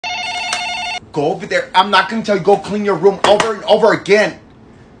Go over there. I'm not going to tell you go clean your room over and over again.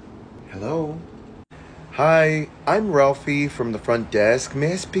 Hello? Hi, I'm Ralphie from the front desk.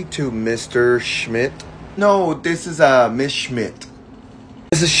 May I speak to Mr. Schmidt? No, this is Miss Schmidt.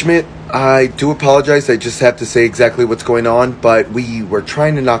 Mrs. Schmidt, I do apologize. I just have to say exactly what's going on, but we were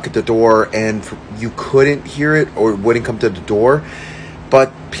trying to knock at the door and you couldn't hear it or wouldn't come to the door.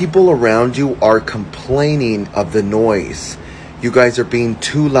 But people around you are complaining of the noise. You guys are being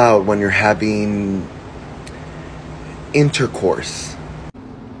too loud when you're having intercourse.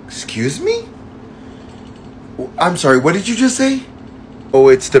 Excuse me? I'm sorry, what did you just say? Oh,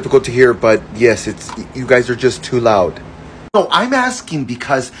 it's difficult to hear, but yes, you guys are just too loud. No, I'm asking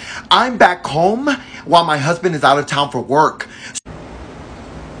because I'm back home while my husband is out of town for work.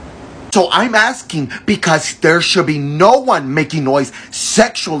 So I'm asking because there should be no one making noise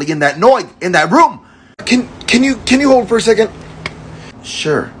sexually in that room. Can you hold for a second?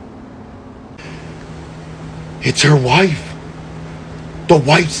 Sure. It's her wife. The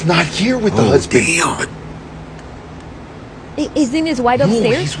wife's not here with the husband. Damn. Isn't his wife upstairs?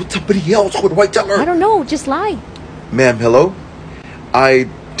 No, he's with somebody else. What do I tell her? I don't know. Just lie. Ma'am, hello? I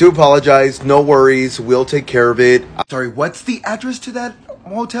do apologize. No worries. We'll take care of it. Sorry, what's the address to that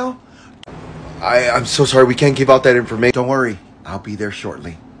motel? I'm so sorry. We can't give out that information. Don't worry. I'll be there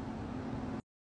shortly.